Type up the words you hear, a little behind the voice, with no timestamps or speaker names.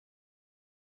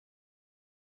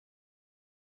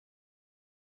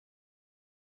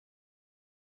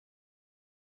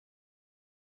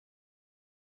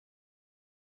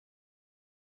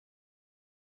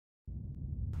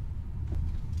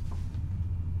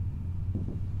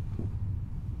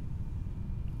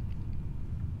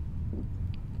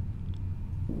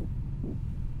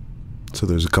So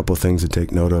there's a couple things to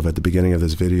take note of at the beginning of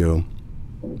this video.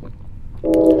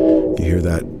 You hear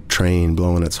that train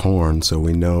blowing its horn, so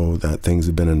we know that things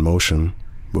have been in motion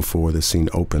before the scene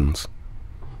opens.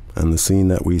 And the scene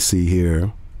that we see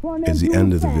here is the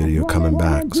end of the video coming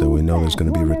back, so we know there's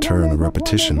going to be a return, a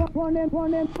repetition.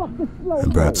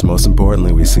 And perhaps most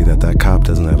importantly, we see that that cop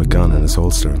doesn't have a gun in his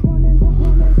holster.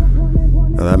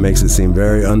 Now that makes it seem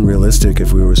very unrealistic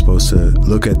if we were supposed to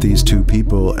look at these two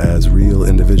people as real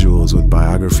individuals with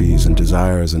biographies and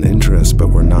desires and interests, but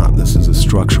we're not. This is a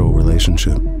structural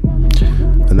relationship.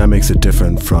 And that makes it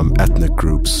different from ethnic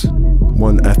groups.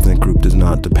 One ethnic group does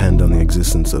not depend on the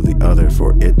existence of the other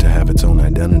for it to have its own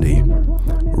identity.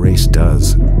 Race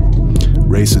does.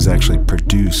 Race is actually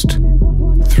produced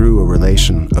through a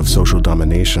relation of social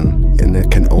domination, and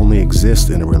it can only exist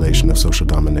in a relation of social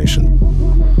domination.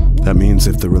 That means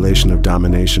if the relation of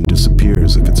domination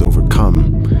disappears, if it's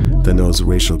overcome, then those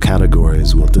racial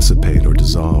categories will dissipate or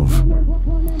dissolve.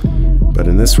 But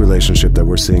in this relationship that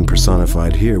we're seeing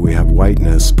personified here, we have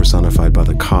whiteness personified by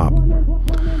the cop.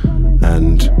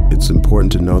 And it's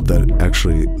important to note that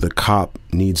actually the cop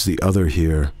needs the other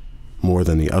here more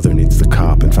than the other needs the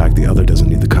cop. In fact, the other doesn't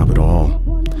need the cop at all.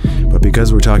 But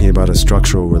because we're talking about a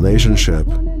structural relationship,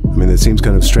 I mean, it seems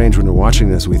kind of strange when we're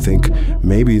watching this. We think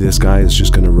maybe this guy is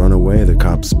just going to run away. The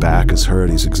cop's back is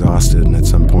hurt, he's exhausted, and at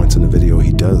some points in the video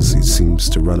he seems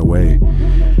to run away.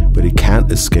 But he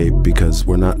can't escape because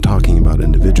we're not talking about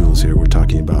individuals here, we're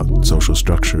talking about social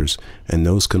structures, and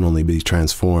those can only be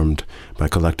transformed by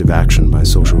collective action, by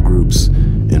social groups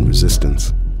in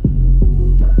resistance.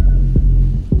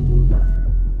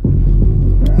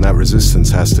 And that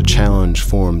resistance has to challenge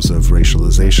forms of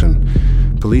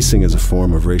racialization. Policing is a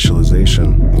form of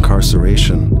racialization.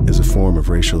 Incarceration is a form of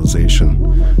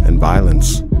racialization. And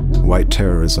violence, white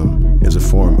terrorism, is a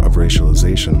form of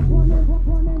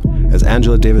racialization. As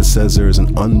Angela Davis says, there is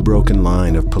an unbroken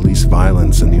line of police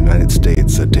violence in the United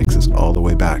States that takes us all the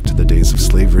way back to the days of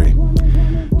slavery,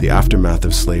 the aftermath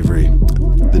of slavery,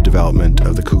 the development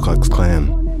of the Ku Klux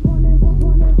Klan.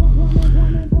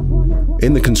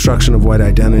 In the construction of white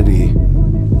identity,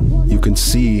 you can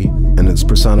see, and it's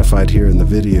personified here in the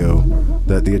video,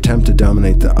 that the attempt to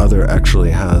dominate the other actually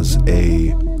has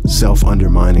a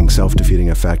self-undermining,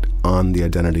 self-defeating effect on the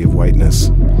identity of whiteness.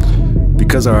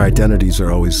 Because our identities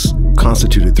are always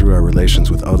constituted through our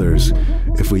relations with others,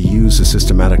 if we use the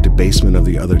systematic debasement of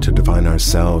the other to define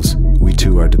ourselves, we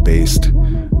too are debased.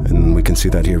 And we can see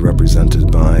that here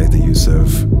represented by the use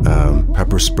of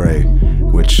pepper spray,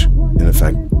 which in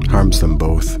effect harms them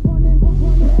both.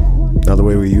 Now, the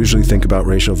way we usually think about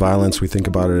racial violence, we think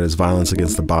about it as violence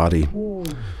against the body.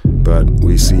 But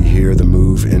we see here the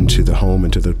move into the home,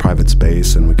 into the private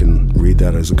space, and we can read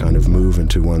that as a kind of move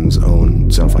into one's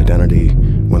own self-identity,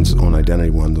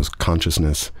 one's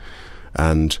consciousness.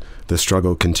 And the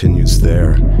struggle continues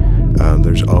there.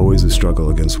 There's always a struggle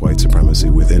against white supremacy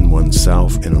within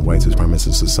oneself in a white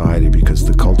supremacist society, because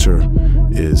the culture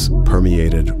is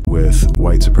permeated with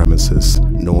white supremacist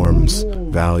norms,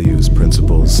 values,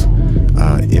 principles,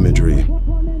 imagery,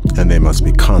 and they must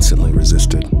be constantly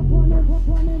resisted.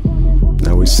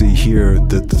 Now we see here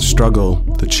that the struggle,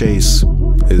 the chase,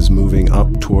 is moving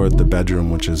up toward the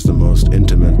bedroom, which is the most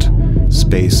intimate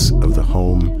space of the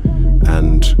home,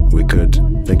 and we could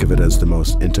think of it as the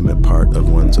most intimate part of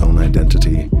one's own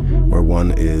identity, where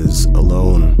one is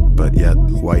alone, but yet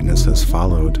whiteness has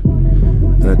followed.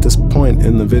 And at this point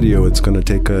in the video, it's going to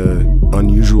take an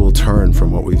unusual turn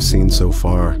from what we've seen so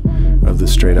far of the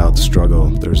straight-out struggle.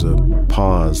 There's a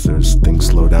pause, things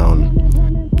slow down.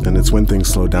 And it's when things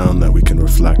slow down that we can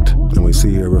reflect. And we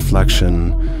see a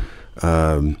reflection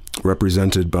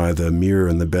represented by the mirror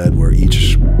in the bed, where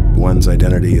each one's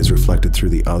identity is reflected through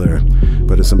the other.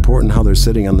 But it's important how they're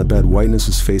sitting on the bed. Whiteness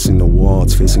is facing the wall,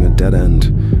 it's facing a dead end,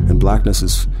 and blackness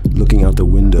is looking out the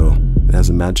window. It has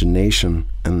imagination,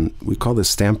 and we call this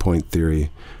standpoint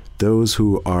theory. Those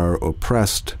who are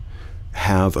oppressed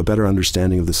have a better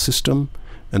understanding of the system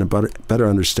and a better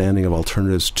understanding of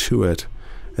alternatives to it.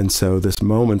 And so this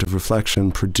moment of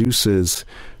reflection produces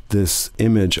this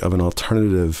image of an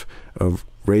alternative, of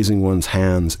raising one's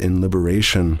hands in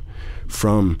liberation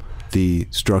from the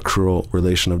structural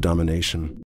relation of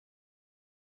domination.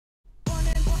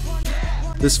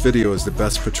 This video is the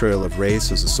best portrayal of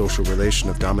race as a social relation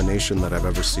of domination that I've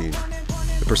ever seen.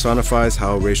 It personifies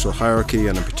how racial hierarchy,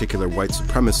 and in particular white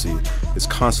supremacy, is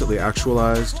constantly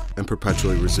actualized and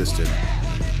perpetually resisted.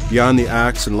 Beyond the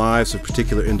acts and lives of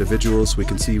particular individuals, we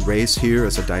can see race here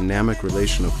as a dynamic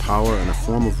relation of power and a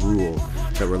form of rule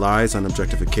that relies on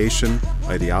objectification,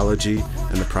 ideology,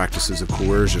 and the practices of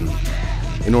coercion.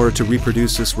 In order to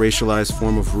reproduce this racialized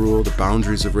form of rule, the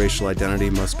boundaries of racial identity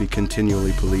must be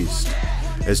continually policed.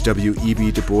 As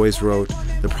W.E.B. Du Bois wrote,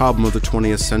 the problem of the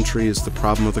 20th century is the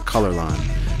problem of the color line,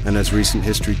 and as recent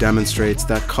history demonstrates,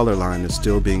 that color line is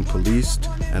still being policed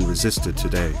and resisted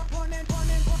today.